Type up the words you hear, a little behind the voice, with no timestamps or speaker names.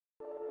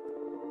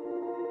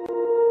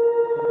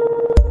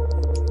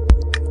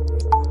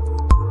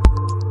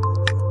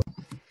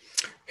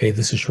Hey,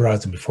 this is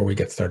Shiraz, and before we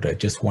get started, I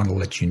just want to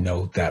let you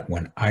know that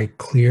when I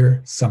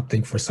clear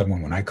something for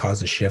someone, when I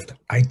cause a shift,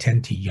 I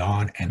tend to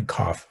yawn and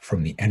cough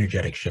from the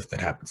energetic shift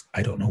that happens.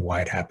 I don't know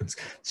why it happens.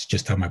 It's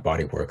just how my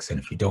body works. And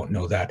if you don't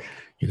know that,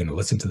 you're going to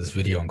listen to this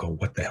video and go,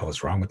 what the hell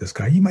is wrong with this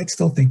guy? You might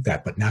still think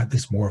that, but now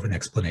there's more of an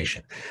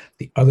explanation.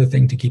 The other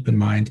thing to keep in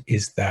mind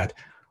is that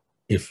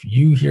if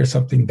you hear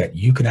something that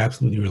you can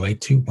absolutely relate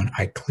to, when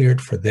I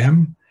cleared for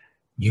them,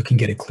 you can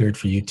get it cleared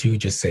for you too.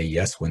 Just say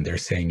yes when they're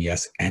saying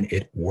yes, and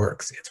it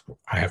works.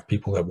 I have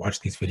people that watch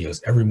these videos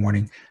every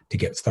morning to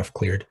get stuff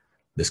cleared.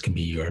 This can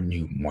be your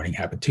new morning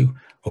habit too.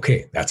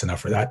 Okay, that's enough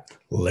for that.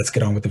 Let's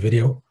get on with the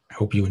video. I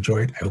hope you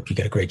enjoyed. I hope you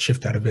get a great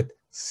shift out of it.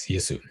 See you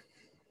soon.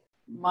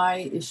 My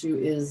issue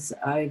is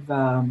I've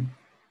been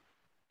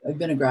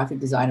a graphic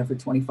designer for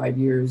 25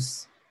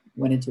 years,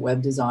 went into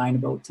web design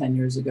about 10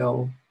 years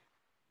ago.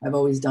 I've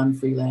always done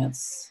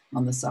freelance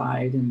on the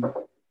side, and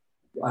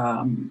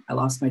I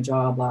lost my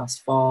job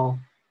last fall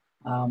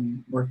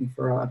working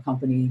for a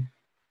company,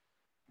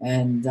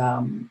 and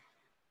I'm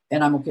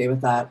okay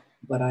with that.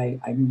 But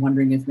I'm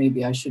wondering if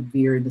maybe I should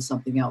veer into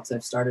something else.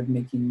 I've started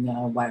making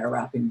wire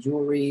wrapping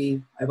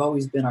jewelry. I've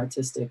always been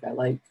artistic. I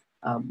like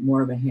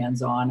more of a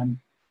hands-on.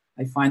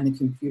 I find the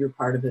computer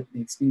part of it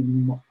makes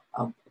me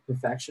a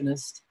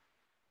perfectionist,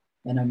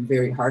 and I'm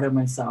very hard on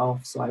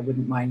myself. So I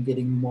wouldn't mind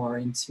getting more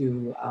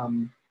into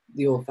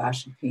the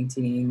old-fashioned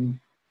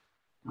painting,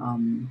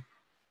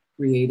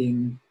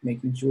 creating,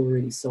 making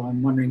jewelry. So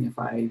I'm wondering if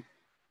I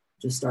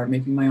just start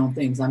making my own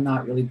things. I'm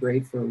not really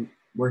great for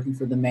working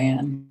for the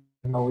man.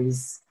 I've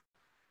always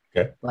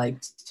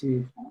liked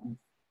to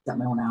set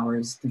my own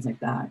hours, things like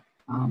that.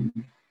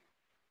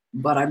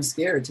 But I'm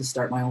scared to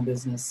start my own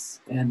business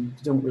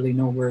and don't really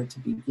know where to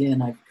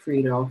begin. I've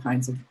created all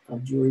kinds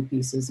of jewelry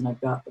pieces, and I've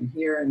got them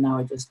here, and now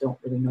I just don't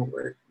really know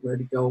where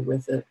to go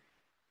with it.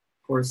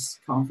 Of course,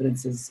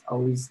 confidence is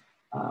always,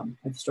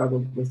 I've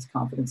struggled with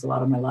confidence a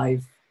lot of my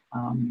life.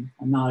 I'm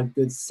not a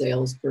good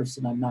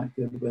salesperson. I'm not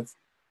good with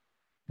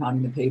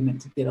pounding the pavement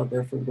to get out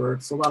there for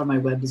work. So a lot of my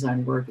web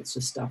design work, it's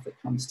just stuff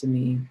that comes to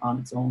me on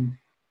its own.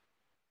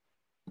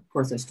 Of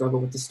course, I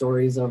struggle with the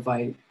stories of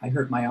I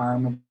hurt my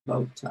arm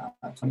about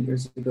 20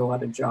 years ago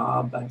at a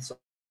job. So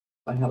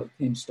I have a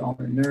pinched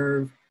ulnar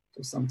nerve.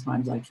 So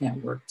sometimes I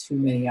can't work too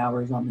many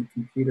hours on the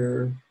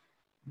computer.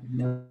 I've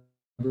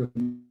never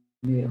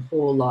made a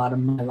whole lot of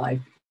my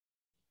life.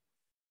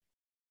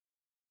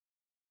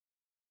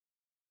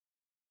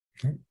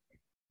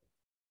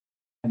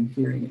 I'm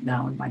hearing it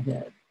now in my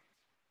head.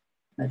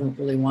 I don't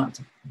really want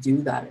to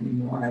do that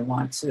anymore. I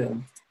want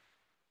to,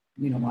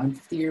 I'm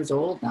 50 years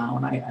old now,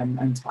 and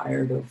I'm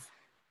tired of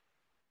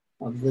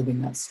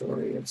living that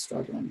story of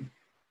struggling.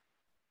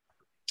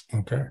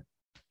 Okay.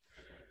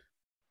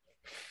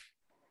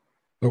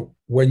 So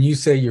when you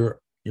say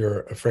you're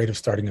afraid of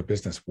starting a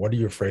business, what are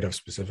you afraid of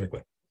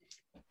specifically?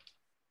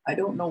 I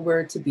don't know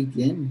where to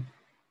begin.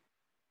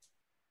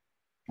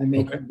 I'm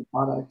making the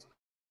product.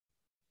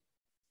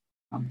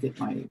 Get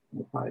my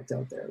product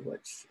out there,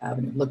 which I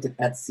haven't looked at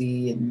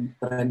Etsy,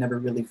 but I never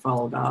really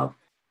followed up.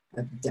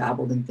 I've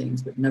dabbled in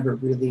things, but never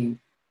really,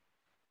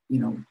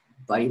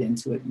 bite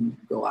into it and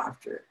go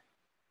after it,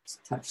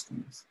 just touch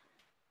things.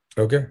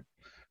 Okay.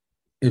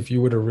 If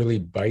you were to really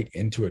bite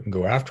into it and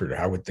go after it,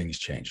 how would things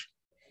change?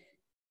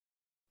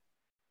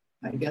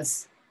 I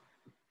guess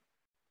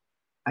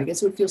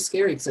it would feel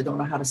scary because I don't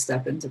know how to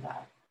step into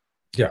that.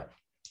 Yeah.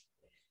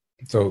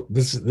 So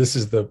this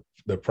is the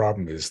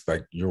problem, is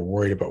like you're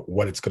worried about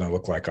what it's going to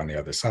look like on the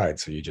other side,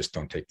 so you just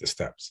don't take the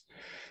steps.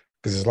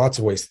 Because there's lots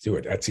of ways to do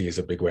it. Etsy is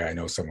a big way. I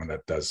know someone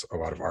that does a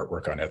lot of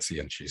artwork on Etsy,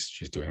 and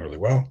she's doing really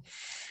well.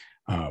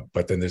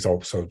 But then there's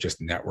also just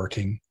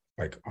networking,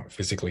 like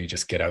physically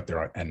just get out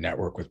there and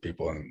network with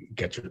people and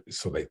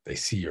so they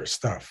see your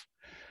stuff,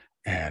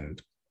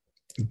 and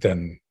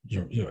then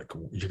you're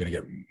going to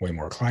get way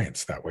more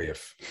clients that way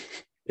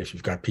if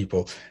you've got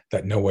people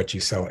that know what you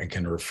sell and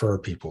can refer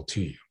people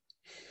to you.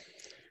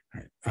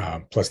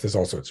 Right. Plus, there's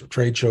all sorts of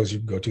trade shows you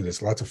can go to.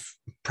 There's lots of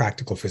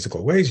practical,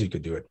 physical ways you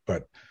could do it,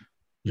 but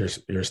you're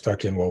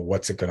stuck in, well,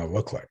 what's it going to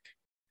look like?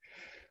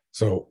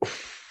 So,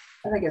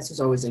 and I guess there's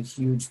always a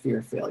huge fear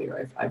of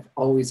failure. I've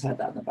always had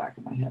that in the back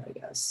of my head, I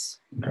guess.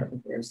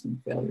 There's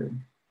some failure.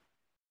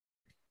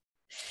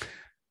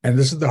 And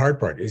this is the hard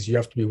part: is you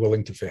have to be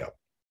willing to fail.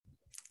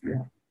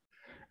 Yeah.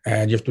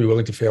 And you have to be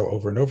willing to fail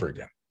over and over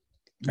again.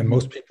 And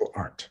most people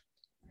aren't.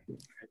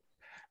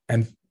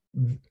 And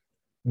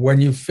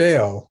when you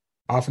fail,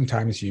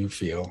 oftentimes you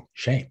feel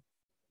shame.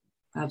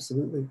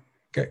 Absolutely.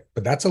 Okay.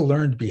 But that's a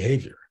learned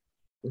behavior.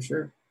 For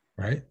sure.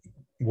 Right?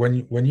 When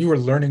you were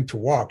learning to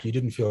walk, you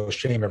didn't feel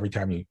shame every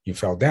time you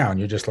fell down.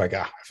 You're just like,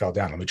 I fell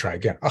down. Let me try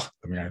again.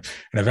 And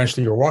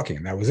eventually you're walking,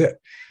 and that was it.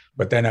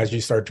 But then as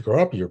you start to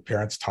grow up, your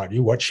parents taught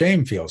you what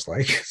shame feels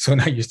like. So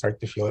now you start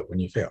to feel it when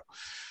you fail.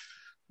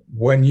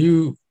 When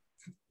you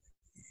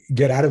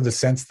get out of the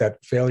sense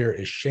that failure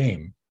is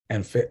shame,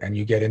 and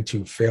you get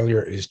into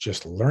failure is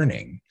just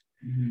learning,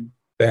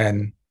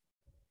 then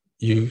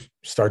you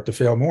start to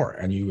fail more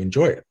and you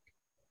enjoy it.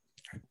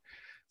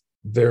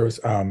 There's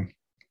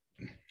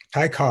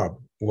Ty Cobb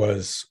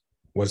was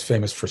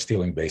famous for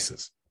stealing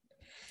bases,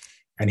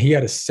 and he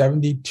had a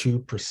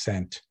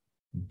 72%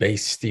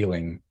 base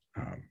stealing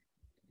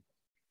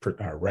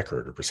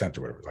record or percent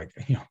or whatever, like,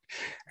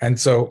 and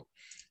so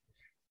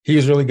he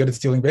was really good at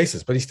stealing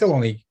bases, but he still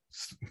only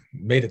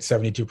made it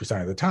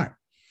 72% of the time.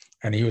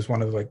 And he was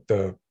one of like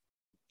the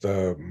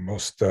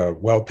most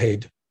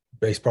well-paid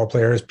baseball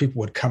players. People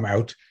would come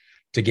out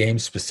to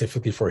games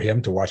specifically for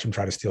him to watch him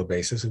try to steal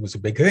bases. It was a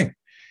big thing.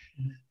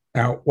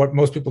 Now, what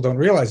most people don't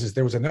realize is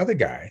there was another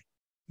guy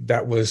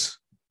that was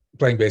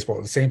playing baseball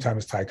at the same time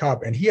as Ty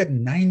Cobb, and he had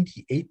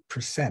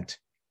 98%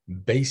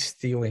 base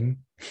stealing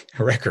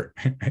record.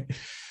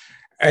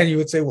 And you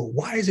would say, well,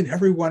 why isn't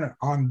everyone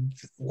on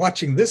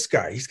watching this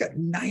guy? He's got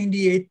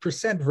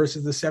 98%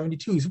 versus the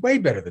 72. He's way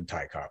better than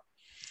Ty Cobb.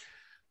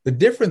 The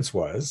difference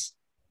was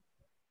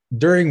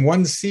during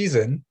one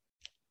season,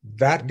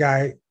 that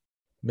guy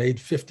made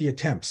 50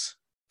 attempts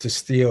to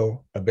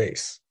steal a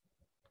base,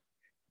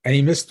 and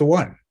he missed the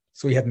one.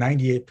 So he had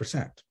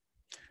 98%.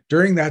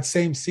 During that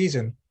same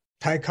season,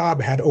 Ty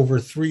Cobb had over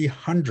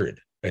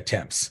 300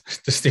 attempts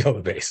to steal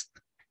the base.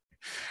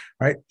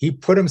 Right? He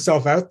put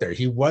himself out there.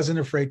 He wasn't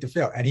afraid to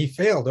fail, and he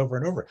failed over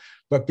and over.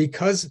 But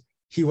because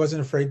he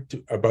wasn't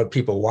afraid about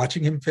people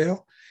watching him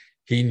fail,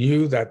 he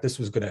knew that this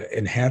was going to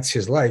enhance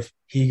his life.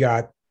 He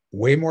got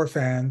way more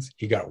fans,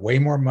 he got way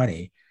more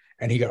money,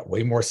 and he got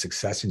way more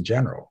success in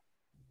general.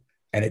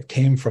 And it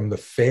came from the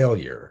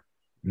failure,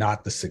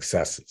 not the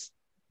successes.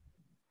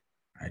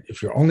 Right?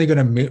 If you're only going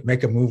to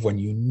make a move when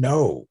you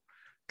know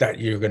that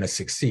you're going to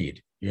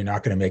succeed, you're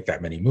not going to make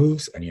that many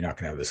moves, and you're not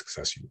going to have the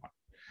success you want.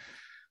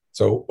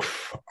 So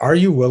are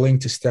you willing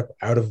to step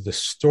out of the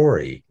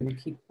story? You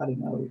keep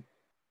cutting out.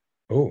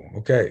 Oh,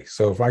 okay.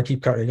 So if I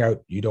keep cutting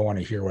out, you don't want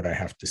to hear what I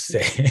have to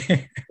say.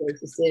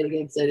 To say it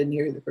again because I didn't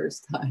hear you the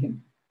first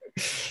time.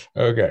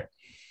 Okay.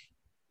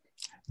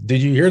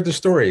 Did you hear the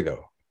story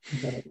though?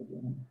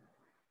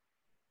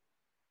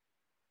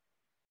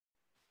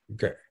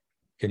 Okay.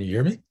 Can you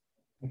hear me?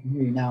 I can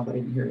hear you now, but I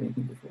didn't hear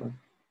anything before.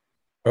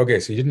 Okay.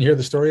 So you didn't hear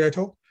the story I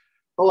told?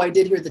 Oh, I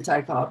did hear the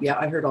Ty Cobb. Yeah,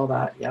 I heard all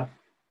that. Yeah.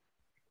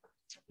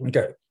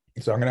 Okay.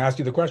 So I'm going to ask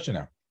you the question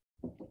now.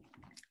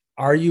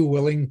 Are you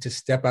willing to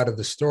step out of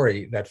the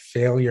story that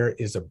failure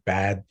is a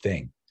bad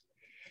thing?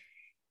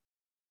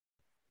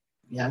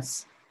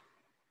 Yes.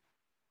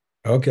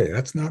 Okay,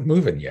 that's not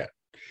moving yet.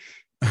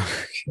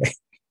 Okay.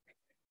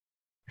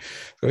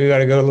 So we got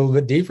to go a little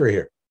bit deeper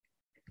here.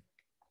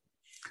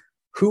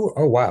 Who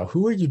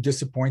are you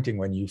disappointing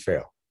when you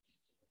fail?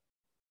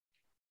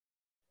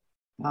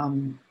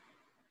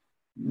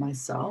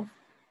 Myself.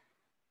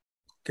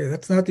 Okay,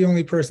 that's not the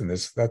only person.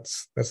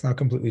 That's not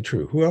completely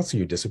true. Who else are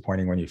you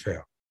disappointing when you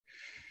fail?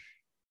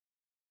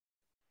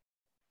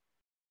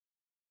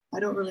 I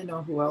don't really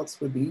know who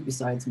else would be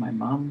besides my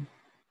mom.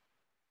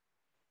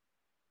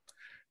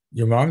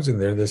 Your mom's in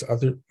there.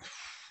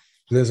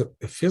 It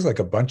feels like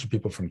a bunch of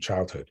people from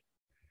childhood.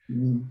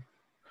 Mm.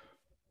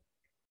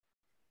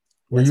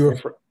 Were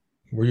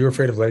you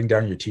afraid of letting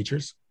down your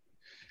teachers?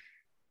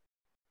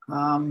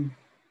 Maybe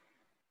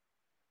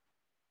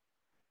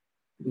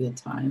at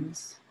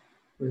times.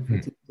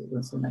 It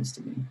was so nice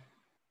to me.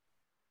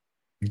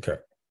 Okay.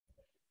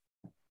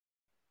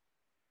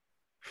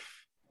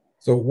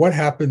 So what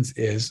happens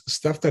is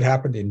stuff that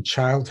happened in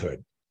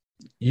childhood,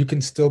 you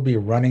can still be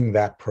running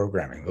that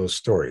programming, those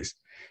stories,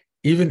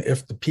 even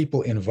if the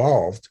people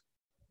involved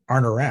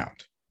aren't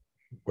around,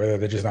 whether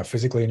they're just not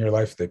physically in your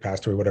life, they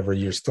passed away, whatever,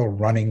 you're still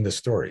running the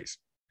stories.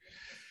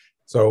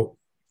 So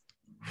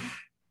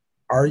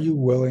are you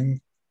willing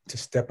to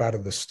step out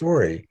of the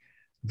story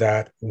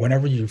that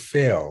whenever you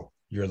fail,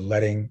 you're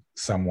letting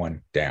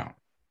someone down?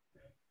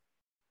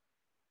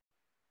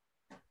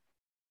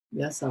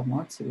 Yes, I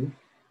want to.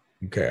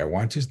 Okay, I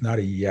want to is not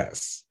a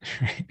yes.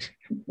 Right?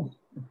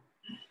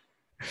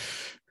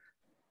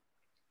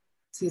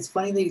 See, it's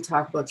funny that you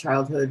talk about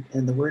childhood,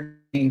 and the word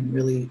shame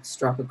really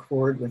struck a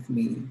chord with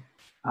me.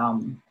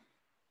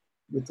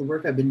 With the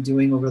work I've been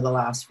doing over the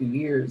last few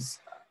years,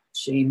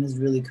 shame has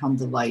really come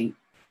to light.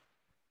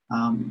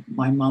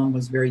 My mom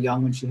was very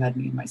young when she had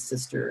me and my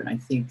sister, and I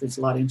think there's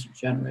a lot of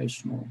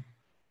intergenerational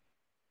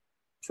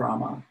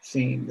trauma,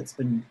 shame that's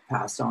been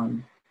passed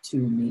on to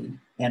me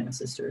and my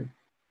sister.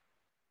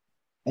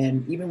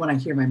 And even when I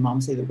hear my mom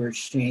say the word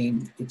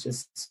shame, it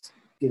just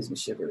gives me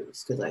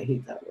shivers because I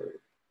hate that word.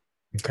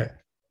 Okay.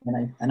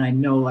 And I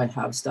know I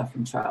have stuff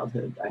from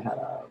childhood. I had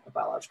a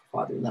biological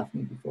father who left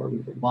me before we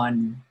were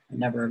one. I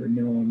never ever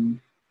knew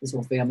him. His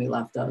whole family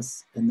left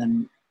us. And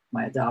then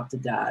my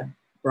adopted dad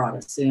brought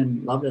us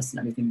in, loved us and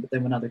everything. But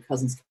then when other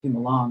cousins came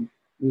along,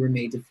 we were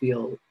made to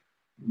feel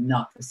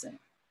not the same.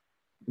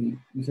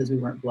 Because we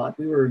weren't blood.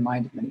 We were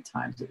reminded many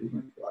times that we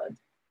weren't blood.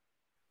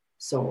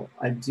 So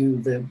I do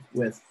live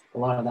with a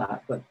lot of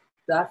that, but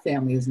that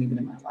family isn't even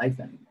in my life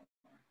anymore.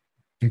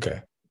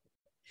 Okay.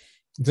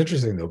 It's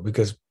interesting though,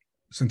 because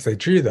since they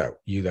treated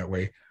you that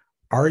way,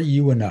 are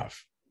you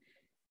enough?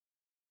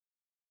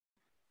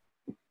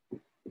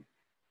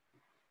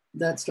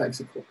 That strikes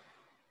a chord.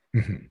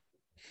 Mm-hmm.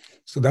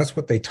 So that's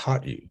what they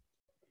taught you.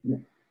 Yeah.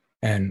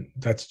 And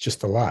that's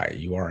just a lie.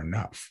 You are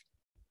enough.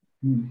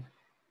 Mm.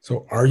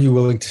 So are you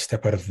willing to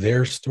step out of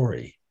their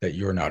story that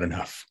you're not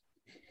enough?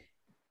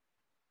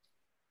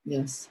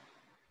 Yes.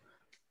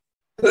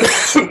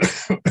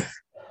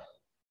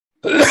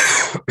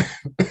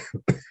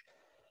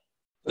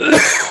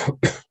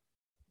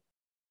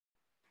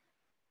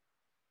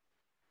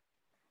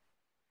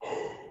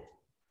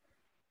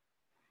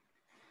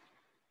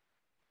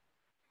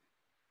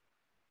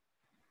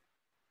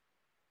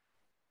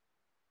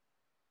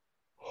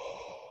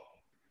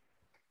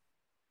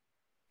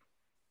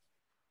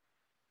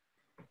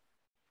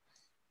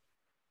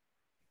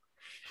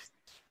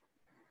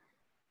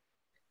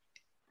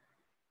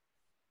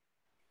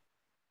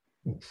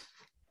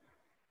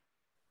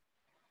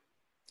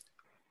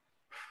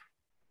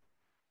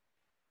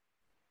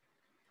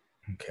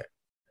 Okay.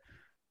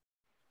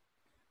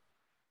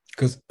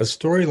 Because a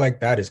story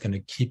like that is going to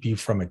keep you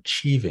from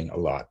achieving a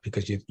lot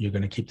because you're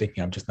going to keep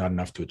thinking, I'm just not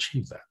enough to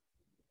achieve that.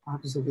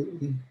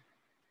 Absolutely.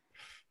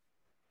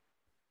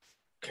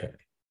 Okay.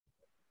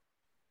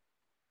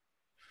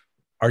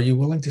 Are you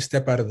willing to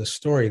step out of the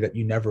story that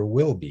you never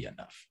will be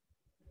enough?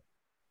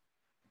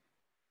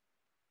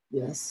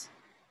 Yes.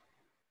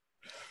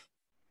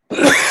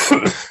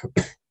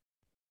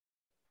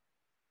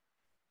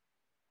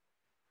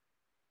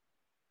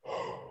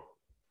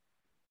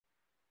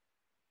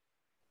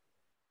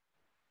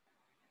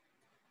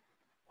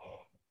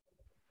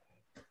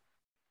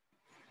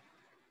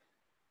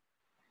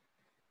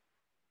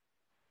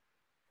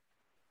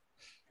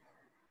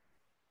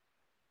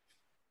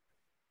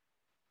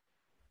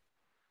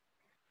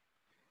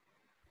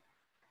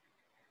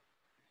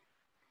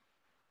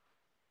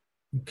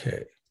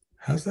 Okay.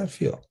 How's that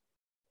feel?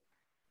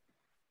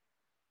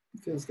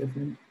 It feels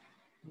different,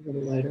 a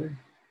little lighter.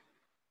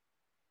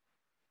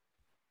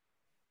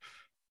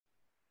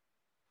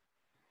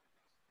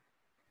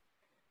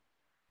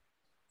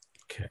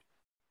 Okay.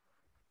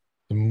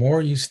 The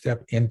more you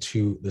step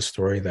into the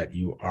story that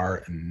you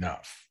are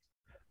enough,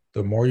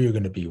 the more you're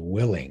going to be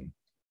willing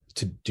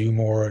to do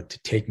more,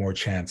 to take more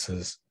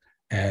chances,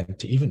 and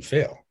to even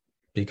fail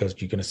because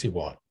you're going to see,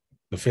 well,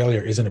 the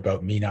failure isn't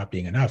about me not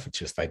being enough. It's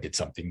just I did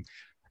something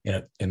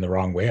in the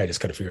wrong way. I just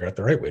got to figure out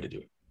the right way to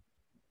do it.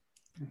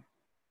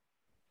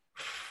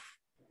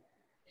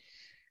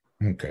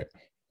 Okay.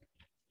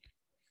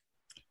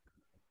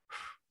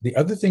 The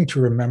other thing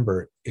to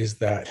remember is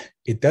that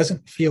it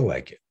doesn't feel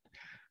like it,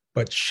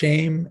 but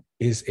shame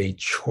is a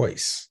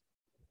choice.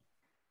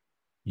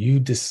 You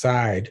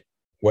decide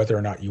whether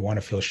or not you want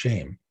to feel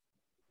shame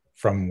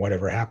from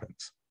whatever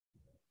happens.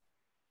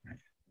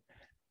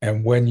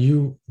 And when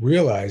you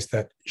realize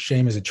that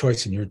shame is a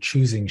choice and you're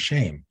choosing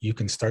shame, you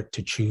can start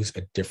to choose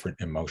a different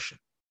emotion.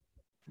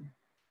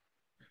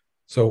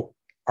 So,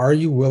 are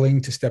you willing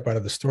to step out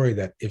of the story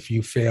that if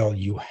you fail,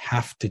 you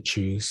have to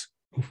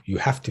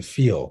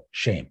feel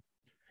shame?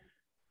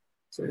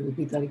 Sorry,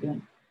 repeat that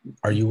again.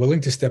 Are you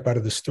willing to step out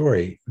of the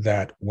story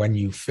that when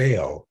you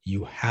fail,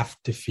 you have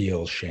to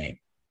feel shame?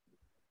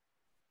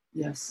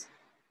 Yes.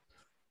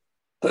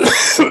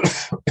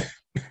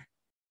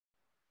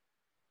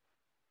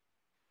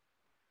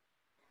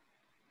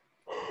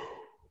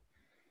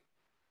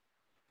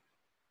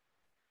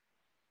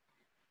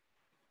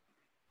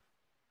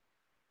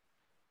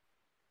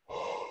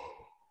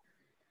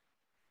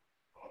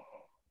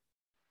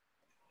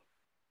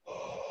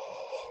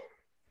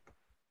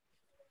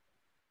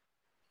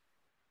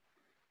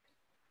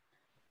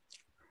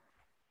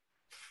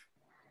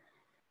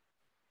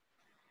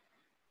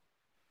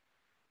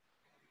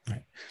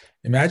 Right.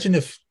 Imagine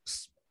if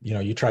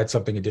you tried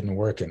something, it didn't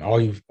work, and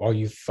all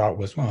you thought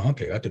was, well,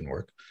 okay, that didn't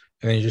work,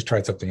 and then you just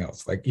tried something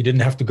else. Like you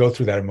didn't have to go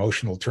through that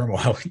emotional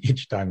turmoil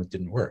each time it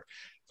didn't work.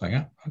 It's like,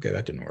 oh, okay,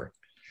 that didn't work.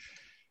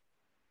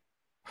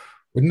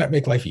 Wouldn't that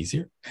make life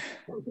easier?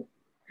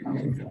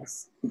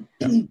 Yes.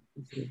 Yeah.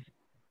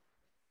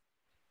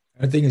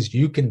 The thing is,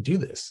 you can do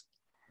this,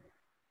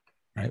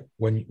 right?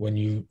 When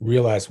you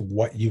realize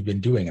what you've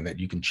been doing and that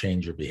you can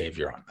change your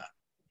behavior on that.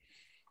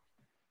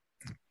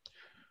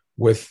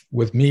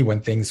 With me,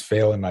 when things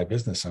fail in my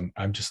business,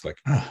 I'm just like,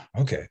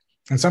 okay.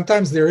 And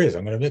sometimes I'm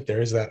going to admit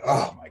there is that,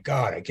 oh my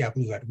God, I can't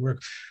believe that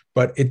worked.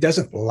 But it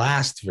doesn't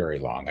last very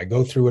long. I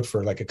go through it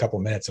for like a couple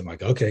of minutes. I'm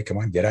like, okay, come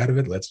on, get out of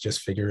it. Let's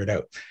just figure it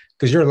out.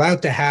 Because you're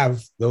allowed to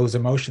have those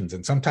emotions.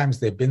 And sometimes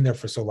they've been there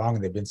for so long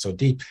and they've been so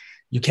deep,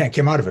 you can't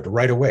come out of it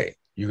right away.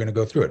 You're going to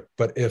go through it.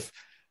 But if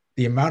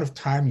the amount of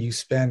time you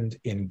spend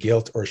in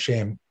guilt or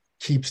shame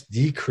keeps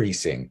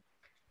decreasing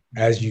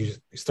as you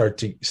start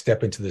to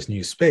step into this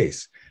new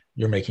space,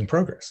 you're making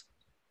progress,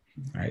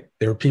 right?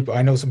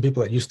 I know some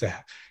people that used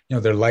to,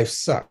 their life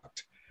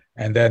sucked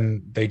and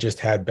then they just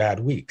had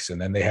bad weeks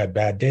and then they had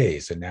bad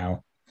days and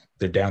now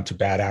they're down to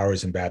bad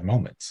hours and bad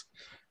moments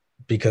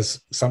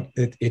because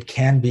it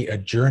can be a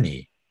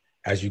journey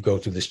as you go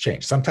through this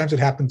change. Sometimes it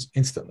happens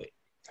instantly.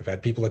 I've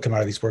had people that come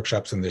out of these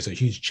workshops and there's a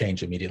huge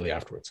change immediately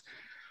afterwards.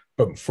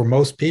 But for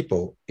most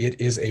people,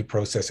 it is a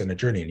process and a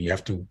journey, and you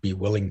have to be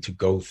willing to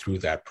go through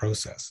that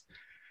process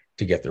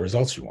to get the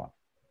results you want.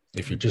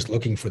 If you're just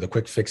looking for the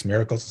quick fix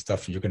miracles and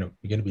stuff, you're gonna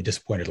be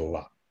disappointed a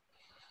lot.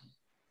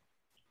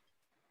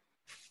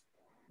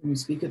 When you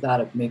speak of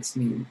that, it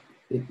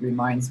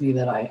reminds me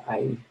that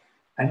I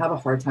have a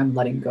hard time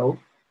letting go.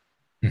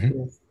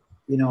 Mm-hmm. If,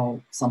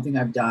 something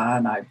I've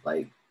done, I've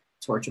like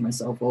tortured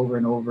myself over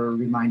and over,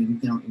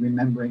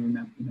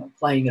 remembering,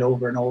 playing it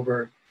over and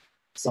over,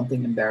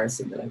 something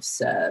embarrassing that I've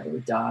said or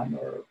done,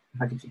 or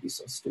how could you be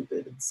so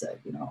stupid and said,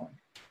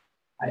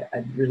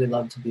 I'd really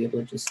love to be able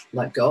to just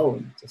let go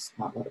and just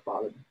not let it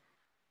bother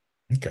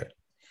me. Okay.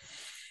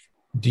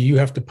 Do you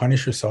have to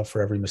punish yourself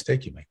for every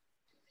mistake you make?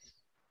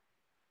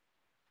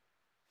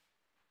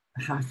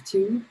 I have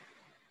to.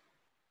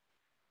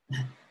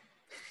 I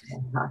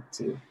have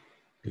to.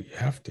 You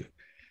have to.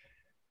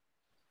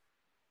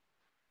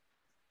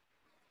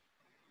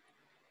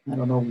 I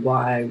don't know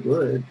why I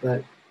would,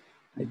 but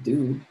I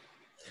do.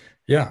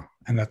 Yeah,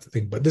 and that's the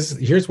thing. But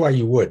here's why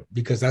you would,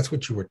 because that's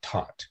what you were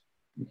taught.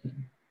 Okay.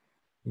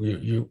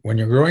 You when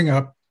you're growing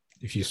up,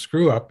 if you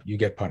screw up, you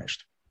get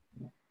punished.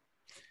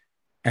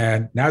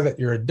 And now that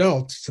you're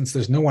adult, since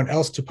there's no one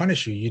else to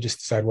punish you, you just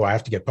decide, well, I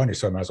have to get punished,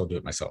 so I might as well do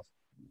it myself.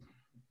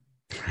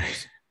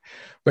 Right?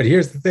 But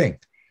here's the thing.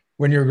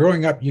 When you're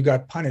growing up, you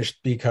got punished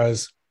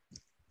because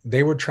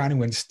they were trying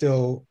to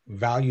instill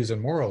values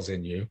and morals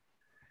in you.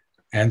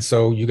 And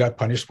so you got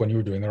punished when you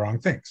were doing the wrong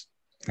things.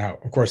 Now,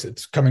 of course,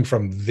 it's coming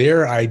from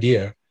their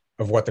idea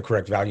of what the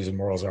correct values and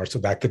morals are. So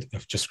that could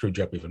have just screwed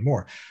you up even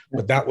more.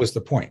 But that was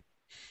the point.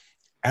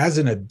 As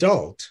an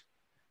adult,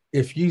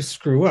 if you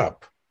screw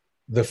up,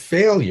 the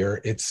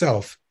failure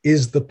itself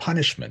is the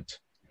punishment.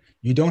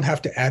 You don't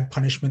have to add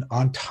punishment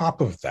on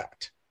top of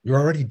that. You're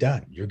already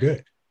done. You're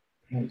good.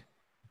 Right.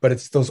 But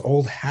it's those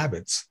old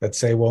habits that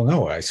say, well,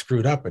 no, I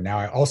screwed up and now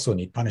I also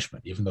need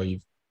punishment, even though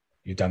you've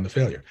done the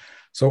failure.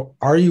 So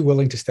are you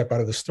willing to step out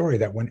of the story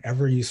that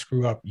whenever you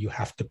screw up, you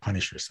have to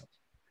punish yourself?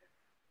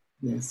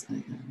 Yes, I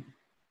am.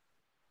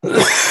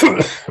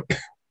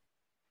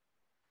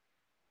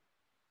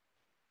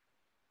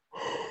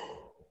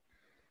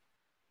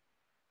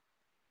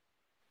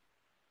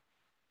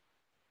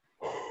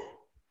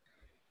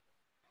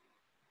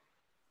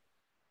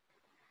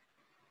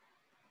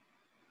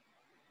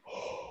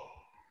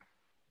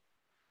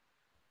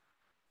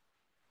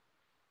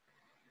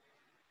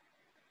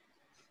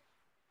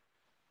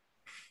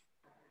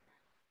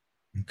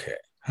 Okay.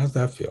 How's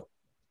that feel?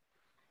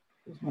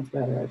 It's much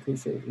better. I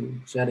appreciate you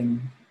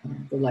shedding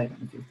the light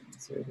on a few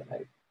things here that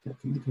I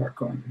kept in the dark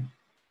corner.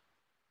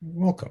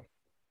 You're welcome.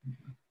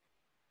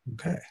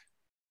 Okay.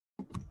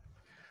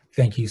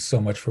 Thank you so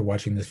much for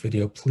watching this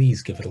video.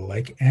 Please give it a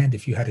like. And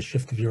if you had a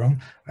shift of your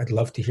own, I'd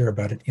love to hear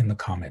about it in the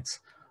comments.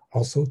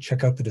 Also,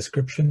 check out the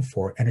description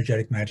for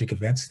energetic magic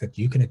events that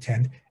you can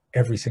attend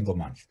every single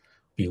month.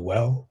 Be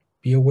well,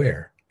 be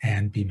aware,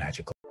 and be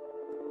magical.